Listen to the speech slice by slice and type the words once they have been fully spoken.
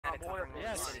corner from the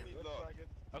Yes. city.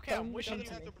 Okay, I'm wishing you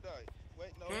Hands up or die.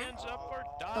 Wait, no. hands up or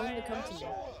Tell him to die. come to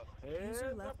me.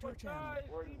 User left your channel.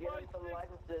 We're getting some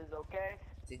licenses, okay?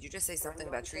 Did you just say something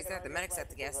about trees there? The medic's at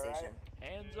the gas station.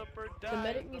 Hands up or die. The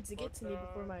medic needs to get to me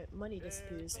before my money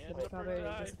disappears, but it's probably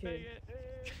already disappeared.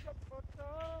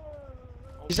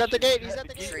 He's at the gate, he's at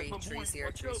the gate. Tree's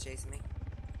here, tree's chasing me.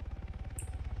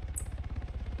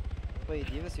 Wait,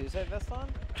 do you have a suicide vest on?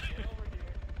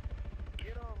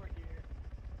 Get over here.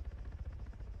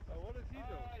 Oh, what is he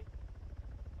doing?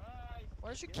 Why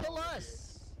don't you kill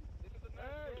us?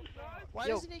 Why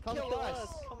Yo, doesn't he come kill us?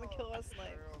 Come and kill us,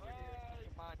 Lance.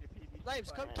 Come on, you PD.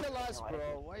 Lipes, come kill us,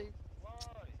 bro. Why?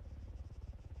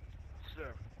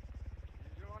 Sir.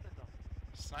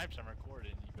 Snipes, I'm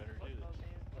recording. You better do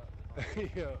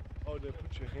this. Yeah. Oh, they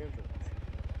put your hands up.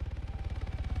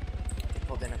 They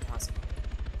pulled in a possum.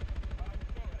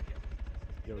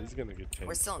 Yo, he's gonna get chased.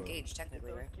 We're still bro. engaged,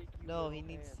 technically, right? No, he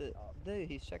needs to. Dude,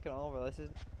 he's checking all of our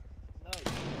licenses.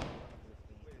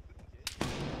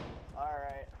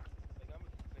 Alright.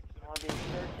 I'll be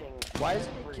searching. Why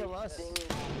doesn't he kill us?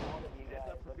 everything on you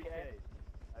guys, okay?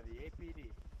 The APD.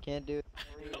 Can't do it.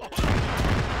 Reader.